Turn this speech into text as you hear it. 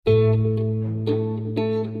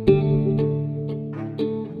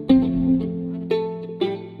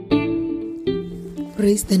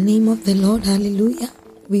Praise the name of the Lord. Hallelujah.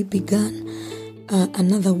 We began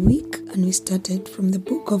another week and we started from the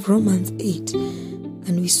book of Romans 8,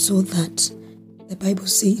 and we saw that the Bible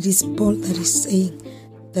says it is Paul that is saying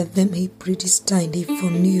that them he predestined, he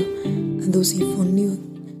foreknew, and those he foreknew,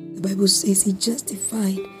 the Bible says he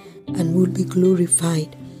justified and will be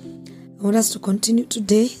glorified. I want us to continue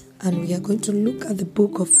today, and we are going to look at the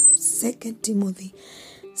book of 2 Timothy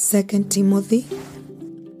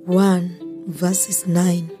 1 verse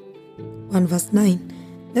 9.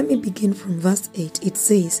 Let me begin from verse 8. It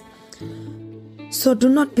says, "So do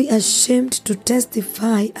not be ashamed to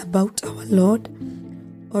testify about our Lord,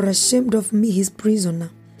 or ashamed of me his prisoner,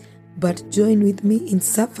 but join with me in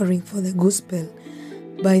suffering for the gospel,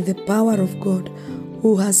 by the power of God,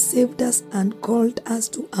 who has saved us and called us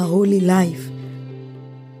to a holy life."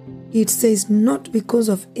 It says, not because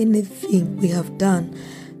of anything we have done,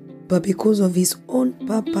 but because of his own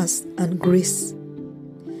purpose and grace.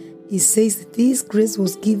 He says this grace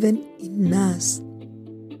was given in us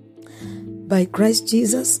by Christ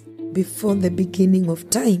Jesus before the beginning of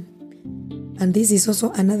time. And this is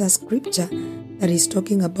also another scripture that is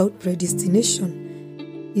talking about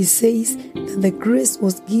predestination. He says that the grace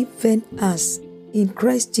was given us in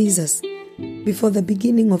Christ Jesus before the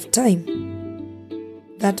beginning of time.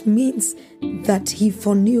 That means that he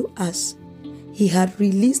foreknew us. He had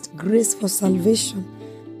released grace for salvation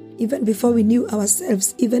even before we knew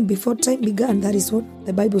ourselves, even before time began. That is what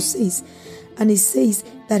the Bible says. And it says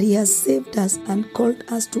that he has saved us and called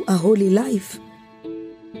us to a holy life.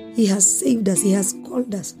 He has saved us. He has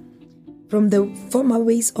called us from the former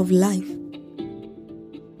ways of life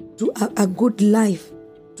to a good life,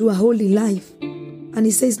 to a holy life. And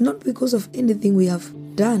he says not because of anything we have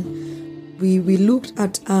done. We looked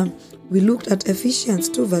at Ephesians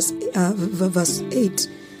 2 verse 8,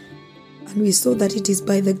 and we saw that it is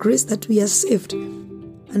by the grace that we are saved.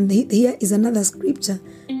 And here is another scripture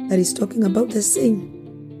that is talking about the same,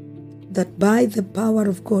 that by the power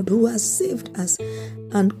of God, who has saved us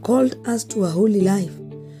and called us to a holy life,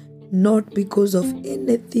 not because of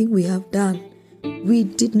anything we have done. We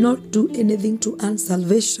did not do anything to earn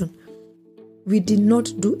salvation. We did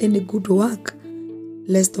not do any good work,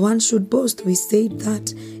 lest one should boast. We said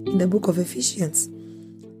that in the book of Ephesians.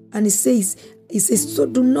 And it says, so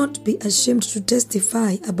do not be ashamed to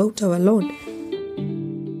testify about our Lord.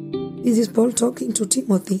 This is Paul talking to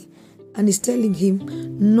Timothy, and he's telling him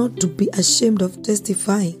not to be ashamed of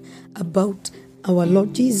testifying about our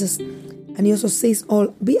Lord Jesus. And he also says,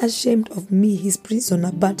 be ashamed of me, his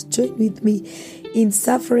prisoner, but join with me in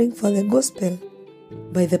suffering for the gospel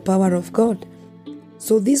by the power of God.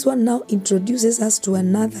 So this one now introduces us to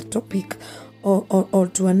another topic or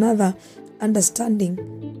to another understanding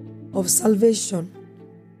of salvation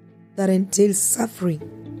that entails suffering.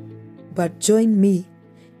 But join me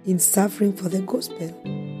in suffering for the gospel.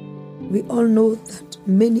 We all know that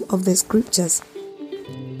many of the scriptures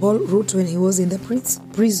Paul wrote when he was in the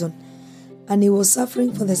prison, and he was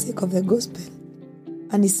suffering for the sake of the gospel.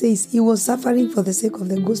 And he says he was suffering for the sake of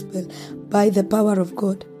the gospel by the power of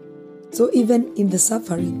God. So even in the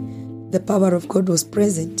suffering, the power of God was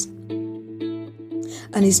present.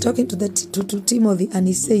 And he's talking to Timothy, and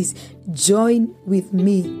he says, join with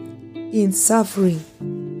me in suffering.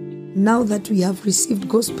 Now that we have received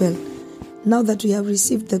gospel, now that we have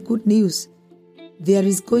received the good news, there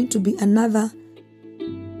is going to be another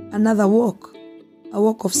walk, a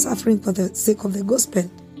walk of suffering for the sake of the gospel.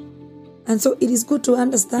 And so it is good to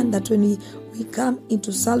understand that when we come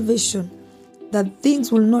into salvation, that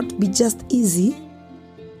things will not be just easy.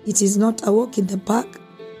 It is not a walk in the park.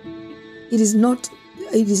 The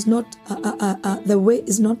way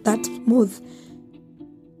is not that smooth.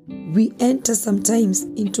 We enter sometimes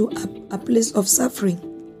into a place of suffering.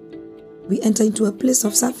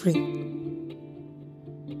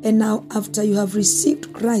 And now after you have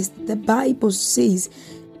received Christ, the Bible says,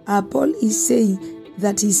 Paul is saying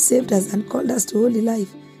that he saved us and called us to holy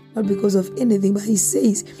life, not because of anything, but he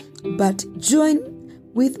says, but join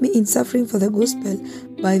with me in suffering for the gospel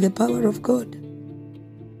by the power of God.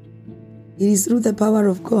 It is through the power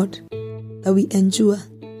of God that we endure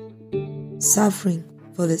suffering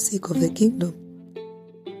for the sake of the kingdom.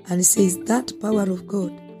 And it says that power of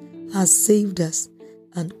God has saved us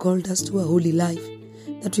and called us to a holy life.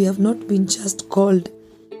 That we have not been just called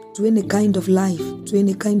to any kind of life, to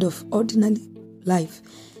any kind of ordinary life.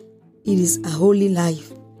 It is a holy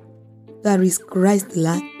life. That is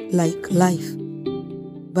Christ-like life.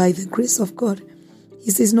 By the grace of God. He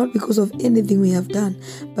says not because of anything we have done,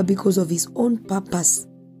 but because of his own purpose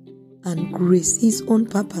and grace, his own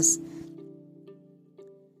purpose.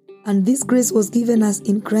 And this grace was given us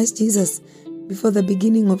in Christ Jesus before the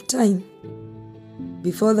beginning of time,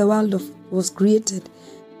 before the world was created,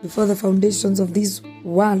 before the foundations of this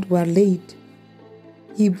world were laid.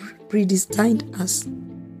 He predestined us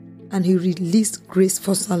and He released grace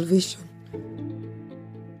for salvation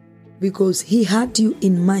because He had you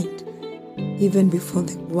in mind even before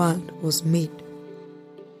the world was made.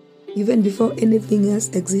 Even before anything else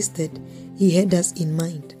existed, He had us in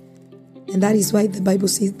mind. And that is why the Bible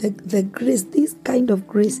says the grace, this kind of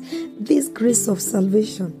grace, this grace of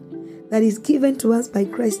salvation that is given to us by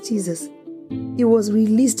Christ Jesus, it was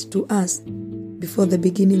released to us before the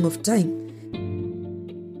beginning of time.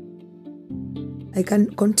 I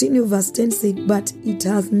can continue verse 10 saying, but it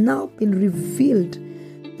has now been revealed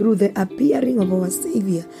through the appearing of our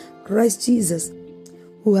Savior, Christ Jesus,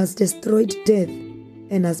 who has destroyed death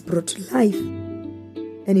and has brought life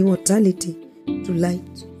and immortality to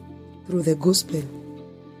light through the gospel.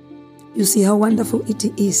 You see how wonderful it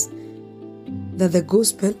is that the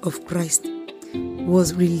gospel of Christ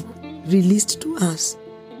was released to us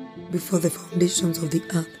before the foundations of the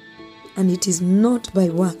earth. And it is not by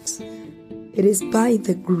works. It is by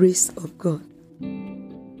the grace of God.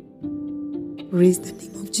 Praise the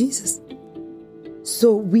name of Jesus.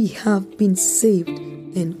 So we have been saved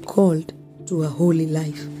and called to a holy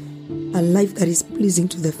life. A life that is pleasing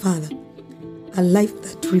to the Father. A life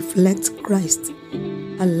that reflects Christ.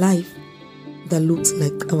 A life that looks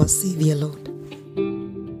like our Savior Lord.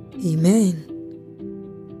 Amen.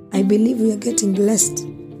 I believe we are getting blessed.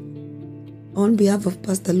 On behalf of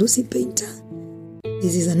Pastor Lucy Painter,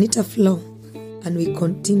 this is Anita Flo, and we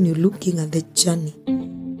continue looking at the journey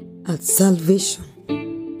at salvation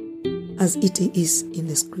as it is in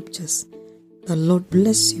the scriptures. The Lord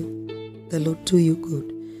bless you. The Lord do you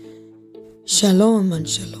good. Shalom and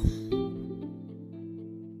shalom.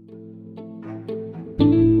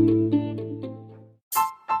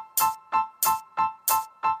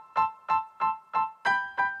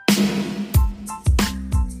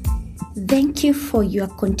 Thank you for your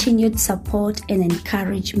continued support and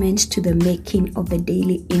encouragement to the making of the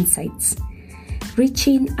Daily Insights,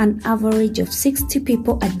 reaching an average of 60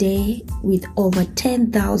 people a day with over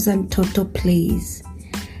 10,000 total plays.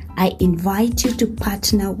 I invite you to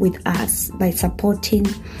partner with us by supporting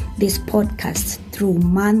this podcast through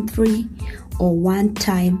monthly or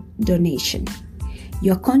one-time donation.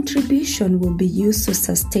 Your contribution will be used to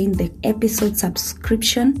sustain the episode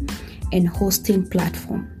subscription and hosting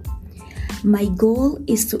platform. My goal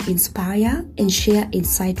is to inspire and share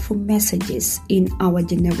insightful messages in our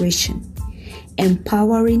generation,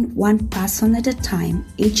 empowering one person at a time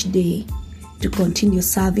each day to continue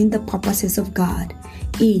serving the purposes of God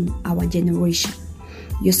in our generation.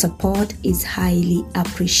 Your support is highly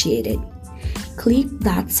appreciated. Click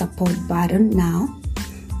that support button now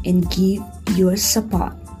and give your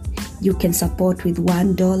support. You can support with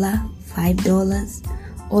 $1, $5,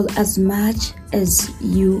 or as much as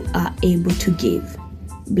you are able to give.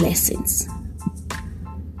 Blessings.